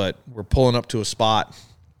 But we're pulling up to a spot.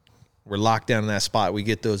 We're locked down in that spot. We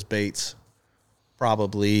get those baits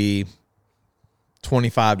probably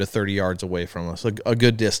 25 to 30 yards away from us, a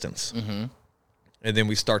good distance. Mm-hmm. And then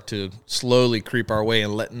we start to slowly creep our way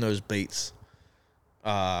and letting those baits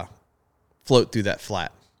float through that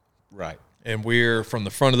flat. Right. And we're from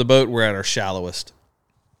the front of the boat, we're at our shallowest.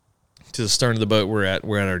 To the stern of the boat, we're at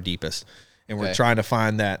our deepest. And we're trying to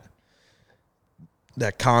find that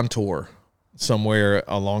contour somewhere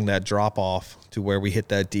along that drop off to where we hit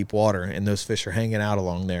that deep water, and those fish are hanging out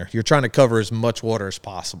along there. You're trying to cover as much water as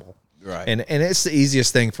possible. Right. And it's the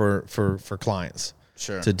easiest thing for clients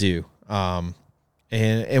to do.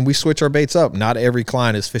 And we switch our baits up. Not every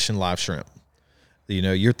client is fishing live shrimp.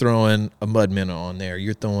 You're throwing a mud minnow on there.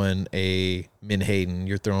 You're throwing a menhaden.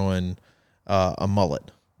 You're throwing a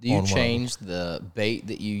mullet. Do you change the bait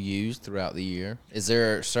that you use throughout the year? Is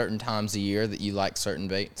there certain times a year that you like certain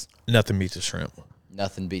baits? Nothing beats a shrimp.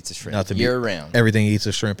 Nothing beats a shrimp. Year round. Everything eats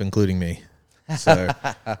a shrimp, including me. So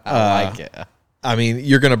I like it. I mean,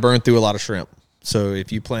 you're going to burn through a lot of shrimp. So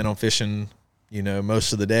if you plan on fishing,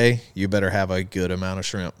 most of the day, you better have a good amount of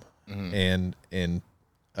shrimp and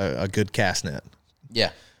a good cast net. Yeah.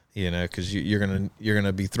 Because you're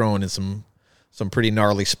gonna be throwing in some pretty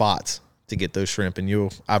gnarly spots to get those shrimp,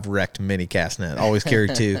 and I've wrecked many cast net. Always carry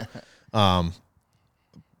 2. Most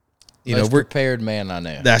prepared man I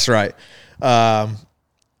know. That's right.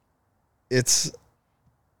 It's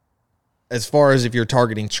as far as if you're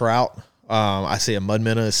targeting trout, I say a mud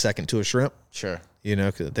minnow is second to a shrimp. Sure.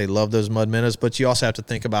 'Cause they love those mud minnows, but you also have to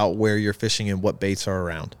think about where you're fishing and what baits are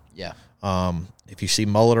around. Yeah. If you see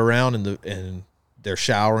mullet around and they're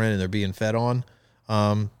showering and they're being fed on,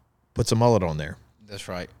 put some mullet on there. That's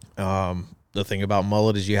right. The thing about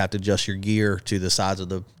mullet is you have to adjust your gear to the size of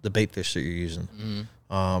the bait fish that you're using.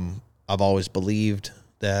 Mm-hmm. I've always believed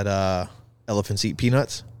that elephants eat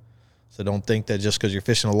peanuts, so don't think that just because you're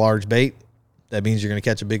fishing a large bait, that means you're going to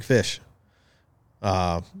catch a big fish.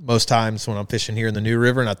 Most times when I'm fishing here in the New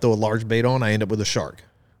River and I throw a large bait on, I end up with a shark,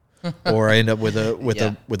 or I end up with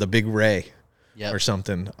a big ray. Yep. Or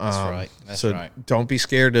something. That's right. So don't be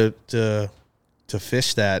scared to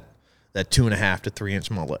fish that 2.5 to 3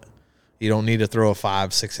 inch mullet. You don't need to throw a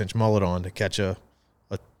 5-6 inch mullet on to catch a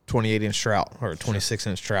 28 inch trout or a 26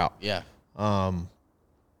 inch trout. Yeah.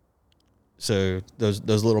 So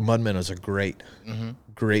those little mud minnows are great. Mm-hmm.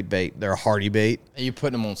 Great bait. They're a hardy bait. And you're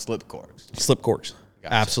putting them on slip corks. Slip corks.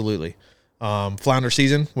 Gotcha. Absolutely. Flounder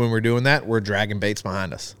season, when we're doing that, we're dragging baits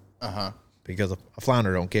behind us. Uh-huh. Because a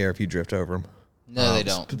flounder don't care if you drift over them. No, they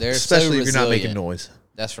don't. They're especially so if you're not making noise.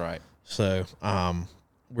 That's right. So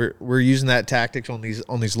we're using that tactics on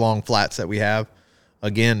these long flats that we have.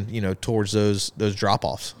 Again, towards those drop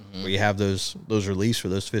offs where you have those reliefs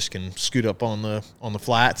where those fish can scoot up on the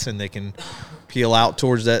flats and they can peel out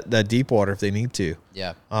towards that deep water if they need to.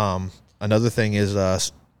 Yeah. Another thing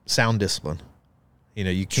is sound discipline.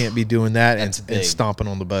 You can't be doing that and stomping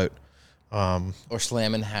on the boat. Or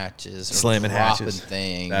slamming hatches. Or slamming hatches.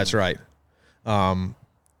 Things. That's right.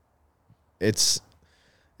 It's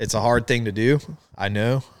a hard thing to do, I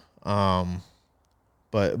know,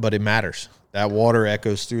 but it matters. That water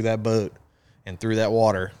echoes through that boat and through that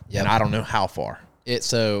water, and I don't know how far.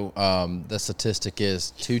 The statistic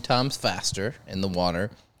is 2 times faster in the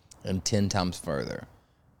water and 10 times further.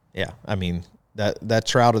 Yeah, I mean that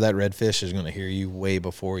trout or that redfish is going to hear you way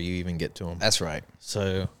before you even get to them. That's right.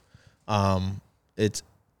 So, it's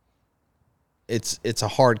a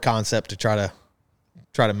hard concept to try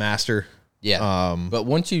to master. Yeah. But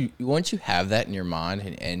once you have that in your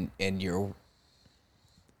mind and you're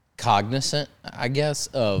cognizant, I guess,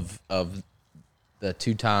 of the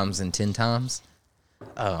 2 times and 10 times,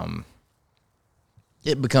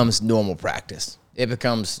 it becomes normal practice. It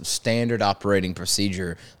becomes standard operating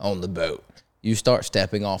procedure on the boat. You start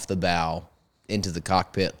stepping off the bow into the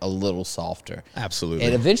cockpit a little softer. Absolutely.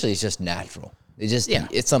 And eventually it's just natural.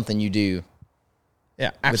 It's something you do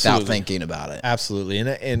without thinking about it. Absolutely.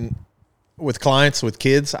 And with clients, with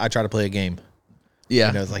kids, I try to play a game. Yeah.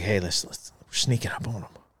 You know, it's like, hey, we're sneaking up on them.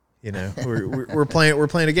 You know, we're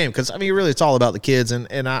playing a game, because I mean, really, it's all about the kids,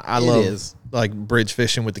 and I love like bridge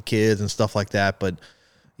fishing with the kids and stuff like that. But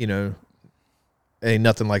you know, ain't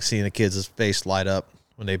nothing like seeing a kid's face light up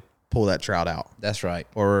when they pull that trout out. That's right.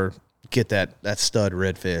 Or get that stud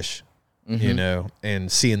redfish, you know,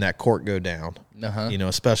 and seeing that cork go down. You know,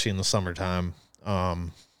 especially in the summertime.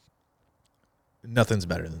 Nothing's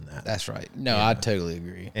better than that. That's right. No, I totally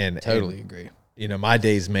agree. Totally agree. You know, my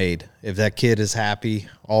day's made. If that kid is happy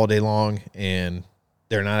all day long and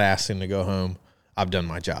they're not asking to go home, I've done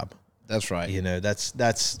my job. That's right. You know,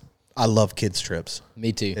 that's I love kids trips.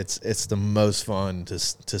 Me too. It's the most fun to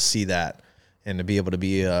see that, and to be able to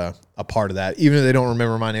be a part of that, even if they don't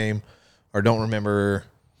remember my name or don't remember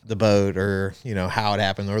the boat, or you know how it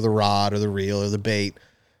happened, or the rod or the reel or the bait.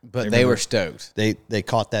 But they were stoked. They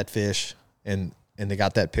caught that fish and they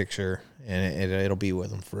got that picture, and it'll be with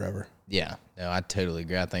them forever. Yeah, no, I totally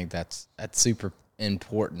agree. I think that's super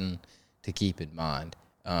important to keep in mind.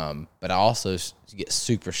 But I also get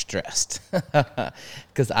super stressed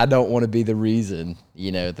because I don't want to be the reason,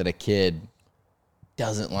 you know, that a kid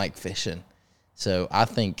doesn't like fishing. So I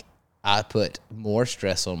think I put more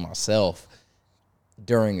stress on myself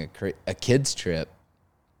during a kid's trip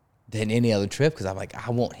than any other trip, because I'm like,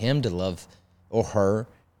 I want him to love, or her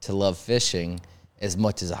to love fishing as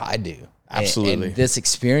much as I do. Absolutely. And this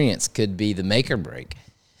experience could be the make or break.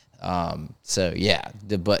 So yeah,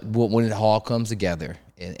 but when it all comes together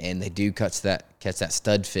and they do catch that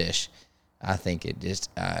stud fish, I think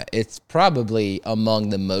it's probably among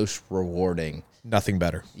the most rewarding. Nothing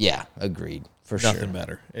better. Yeah, agreed. For sure. Nothing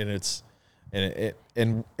better. And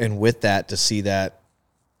with that, to see that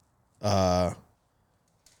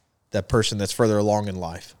that person that's further along in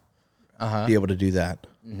life be able to do that,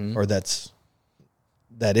 or that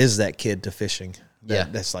is that kid to fishing.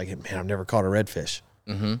 That's like, man, I've never caught a redfish.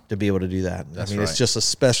 To be able to do that. That's I mean, right. It's just a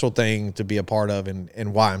special thing to be a part of,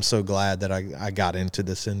 and why I'm so glad that I got into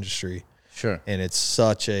this industry. Sure. And it's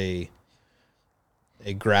such a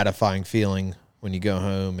gratifying feeling when you go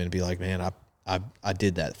home and be like, man, I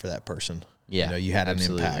did that for that person. Yeah, you know, you had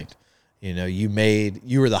absolutely. an impact. You know,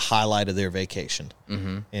 you were the highlight of their vacation.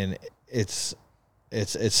 And it's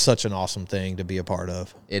such an awesome thing to be a part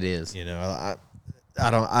of. It is. You know,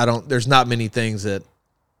 I don't there's not many things that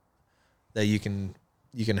you can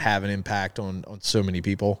have an impact on so many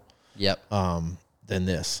people. Yep. Than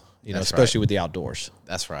this, you know, That's especially right. with the outdoors.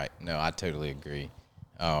 That's right. No, I totally agree.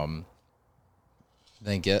 I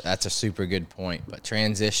think that's a super good point. But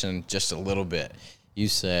transition just a little bit. You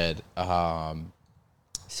said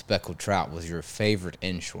speckled trout was your favorite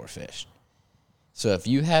inshore fish. So if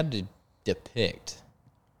you had to depict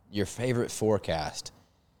your favorite forecast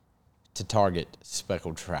to target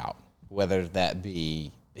speckled trout, whether that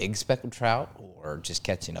be big speckled trout or just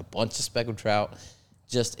catching a bunch of speckled trout,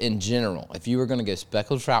 just in general, if you were going to go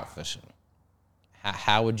speckled trout fishing,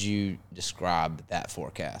 how would you describe that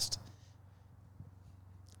forecast?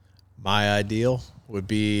 My ideal would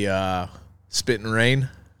be spitting rain,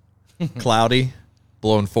 cloudy,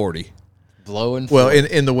 blowing 40. Blowing? Well,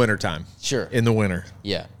 in the wintertime. Sure. In the winter.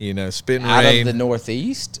 Yeah. You know, spitting Out rain. of the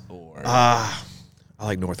northeast or I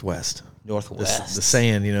like northwest. northwest? The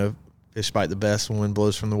saying, you know, fish bite the best when wind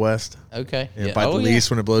blows from the west. Okay. And Yeah. bite Oh, the yeah. least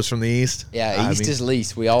when it blows from the east. Yeah, east is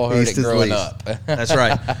least. We all heard east it is growing least. up. That's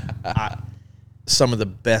right. Some of the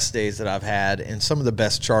best days that I've had, and some of the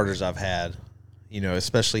best charters I've had, you know,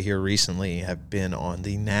 especially here recently, have been on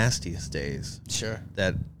the nastiest days. Sure.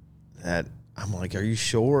 That I'm like, are you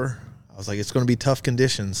sure? I was like, it's going to be tough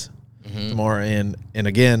conditions tomorrow, and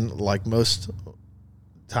again, like most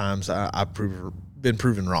times, I've been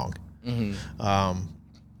proven wrong.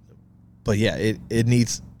 But yeah, it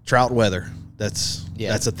needs trout weather. That's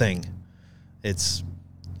a thing. It's,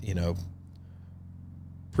 you know,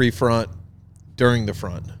 pre-front, during the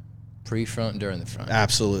front. Pre-front, during the front.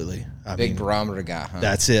 Absolutely. I Big mean, barometer guy, huh?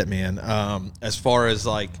 that's it, man. As far as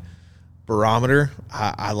like barometer,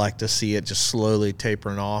 I like to see it just slowly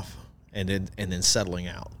tapering off and then settling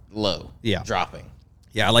out. Low. Yeah. Dropping.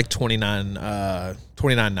 Yeah, I like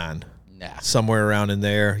 29.9. Nah. Somewhere around in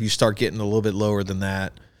there. You start getting a little bit lower than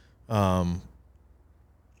that.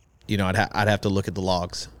 You know, I'd have to look at the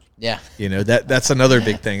logs. Yeah. That's another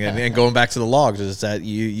big thing. And going back to the logs is that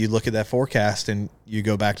you look at that forecast and you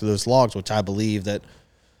go back to those logs, which I believe that,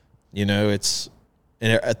 it's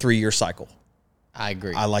a 3-year cycle. I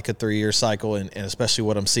agree. I like a 3-year cycle, and especially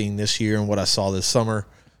what I'm seeing this year and what I saw this summer.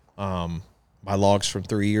 My logs from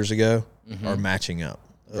 3 years ago are matching up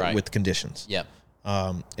with conditions. Yep.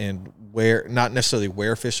 And not necessarily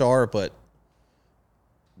where fish are, but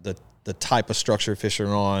the type of structure fish are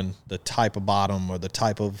on, the type of bottom, or the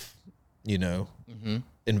type of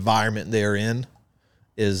environment they're in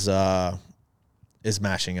is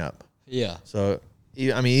matching up. Yeah. So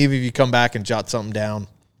even if you come back and jot something down,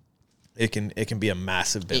 it can be a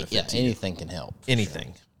massive benefit. Yeah, anything can help.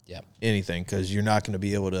 Anything. Sure. Yeah. Anything, because you're not going to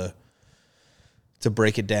be able to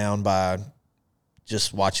break it down by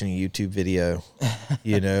just watching a YouTube video,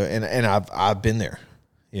 and I've been there.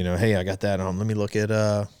 Hey, I got that on. Let me look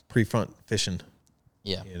at pre-front fishing.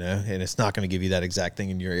 Yeah. And it's not going to give you that exact thing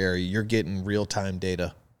in your area. You're getting real-time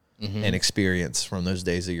data and experience from those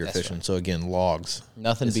days that you're fishing. Right. So again, logs.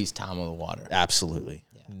 Nothing beats time on the water. Absolutely.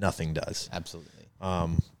 Yeah. Nothing does. Absolutely.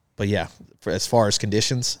 But yeah, as far as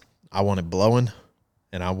conditions, I want it blowing,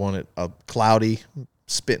 and I want it cloudy,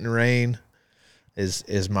 spitting rain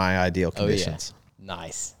is my ideal conditions. Oh, yeah.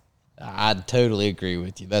 Nice. I totally agree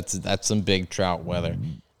with you. That's some big trout weather.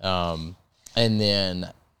 And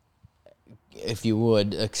then if you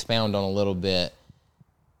would expound on a little bit,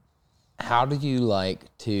 how do you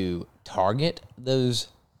like to target those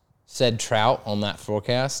said trout on that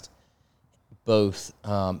forecast? Both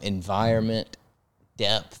environment,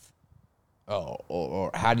 depth,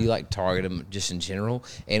 or how do you like to target them just in general?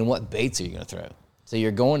 And what baits are you going to throw? So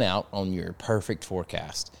you're going out on your perfect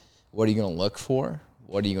forecast. What are you going to look for?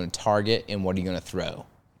 What are you going to target? And what are you going to throw?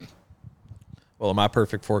 Well, my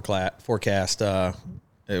perfect forecast,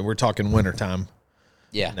 we're talking wintertime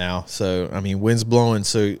now. So, wind's blowing.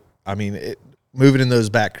 So, moving in those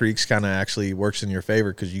back creeks kind of actually works in your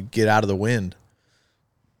favor because you get out of the wind,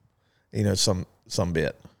 some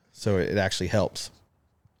bit. So it actually helps.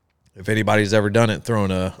 If anybody's ever done it,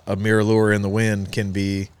 throwing a mirror lure in the wind can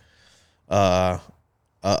be a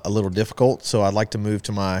little difficult. So I'd like to move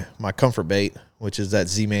to my comfort bait, which is that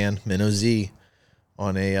Z-Man Minnow Z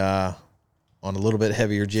on a little bit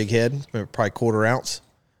heavier jig head, probably 1/4 ounce.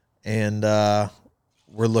 And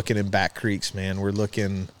we're looking in back creeks, man. We're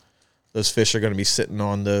looking, those fish are going to be sitting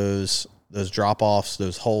on those drop-offs,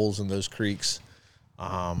 those holes in those creeks.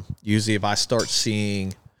 Usually if I start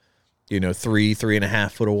seeing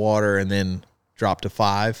 3.5 foot of water and then drop to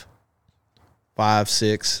 5,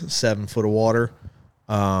 6, 7 foot of water,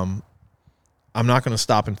 I'm not going to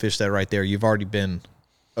stop and fish that right there. You've already been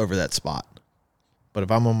over that spot. But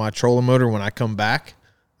if I'm on my trolling motor, when I come back,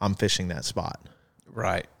 I'm fishing that spot.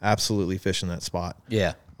 Right. Absolutely fishing that spot.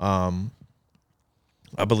 Yeah. I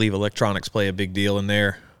believe electronics play a big deal in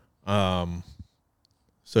there.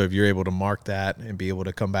 So if you're able to mark that and be able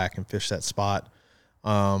to come back and fish that spot,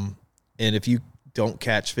 and if you don't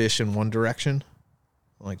catch fish in one direction,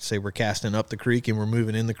 like say we're casting up the creek and we're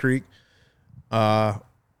moving in the creek,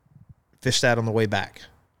 fish that on the way back.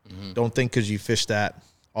 Mm-hmm. Don't think because you fished that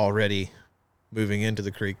already moving into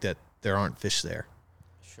the creek that there aren't fish there.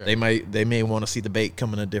 Sure. They may want to see the bait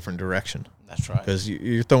come in a different direction. That's right. Because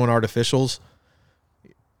you're throwing artificials,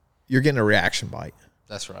 you're getting a reaction bite.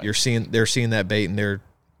 That's right. They're seeing that bait and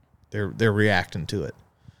they're reacting to it.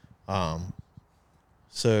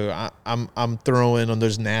 So I'm throwing on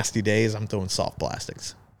those nasty days. I'm throwing soft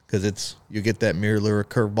plastics because you get that mirror lure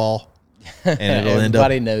curveball, and it'll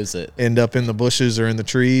everybody knows it. End up in the bushes or in the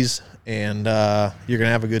trees, and you're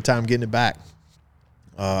gonna have a good time getting it back.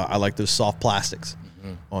 I like those soft plastics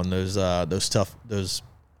on those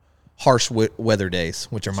harsh weather days,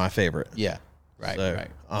 which are my favorite. Yeah, right.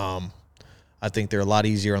 I think they're a lot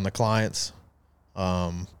easier on the clients,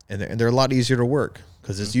 and they're a lot easier to work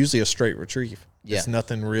because it's usually a straight retrieve. Yeah. It's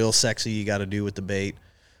nothing real sexy you got to do with the bait.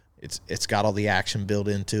 It's got all the action built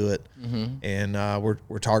into it, and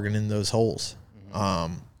we're targeting those holes.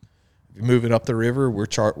 If you're moving up the river, we're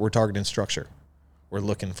targeting structure. We're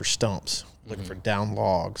looking for stumps, looking for down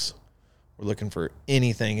logs. We're looking for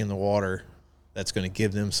anything in the water that's going to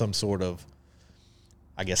give them some sort of,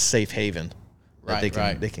 I guess, safe haven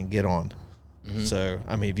that they can get on. So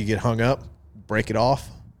if you get hung up, break it off,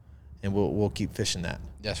 and we'll keep fishing that.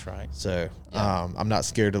 That's right. So I'm not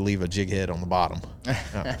scared to leave a jig head on the bottom.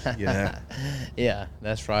 Yeah,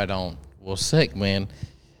 that's right on. Well, sick, man.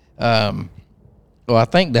 Well, I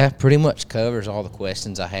think that pretty much covers all the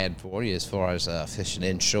questions I had for you as far as fishing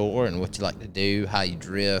inshore and what you like to do, how you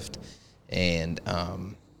drift, and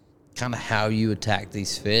kind of how you attack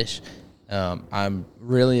these fish. I'm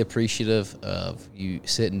really appreciative of you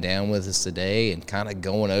sitting down with us today and kind of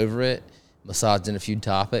going over it, massaging a few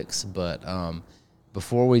topics. But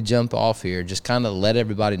before we jump off here, just kind of let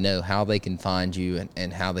everybody know how they can find you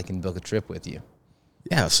and how they can book a trip with you.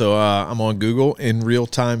 Yeah, so I'm on Google, In Real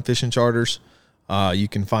Time Fishing Charters. You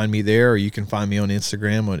can find me there, or you can find me on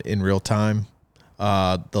Instagram on In Real Time.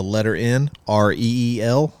 The letter N,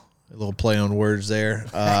 REEL, a little play on words there.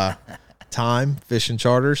 Time Fishing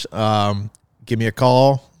Charters. Give me a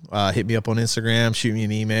call, hit me up on Instagram, shoot me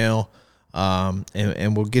an email,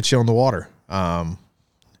 and we'll get you on the water.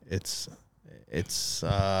 It's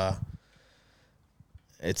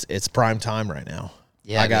prime time right now.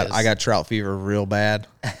 Yeah, I got trout fever real bad.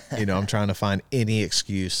 I'm trying to find any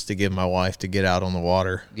excuse to give my wife to get out on the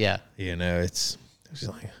water. Yeah. She's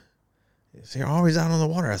like, you're always out on the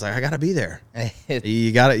water. I was like, I got to be there.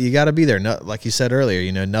 You got to be there. No, like you said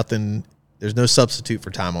earlier, nothing. There's no substitute for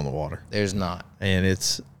time on the water. There's not. And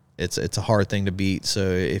it's a hard thing to beat. So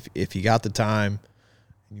if you got the time,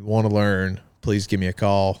 and you want to learn, please give me a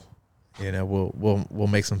call. We'll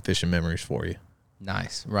make some fishing memories for you.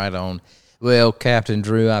 Nice. Right on. Well, Captain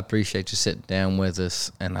Drew, I appreciate you sitting down with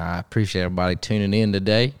us, and I appreciate everybody tuning in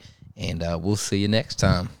today, and we'll see you next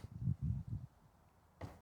time.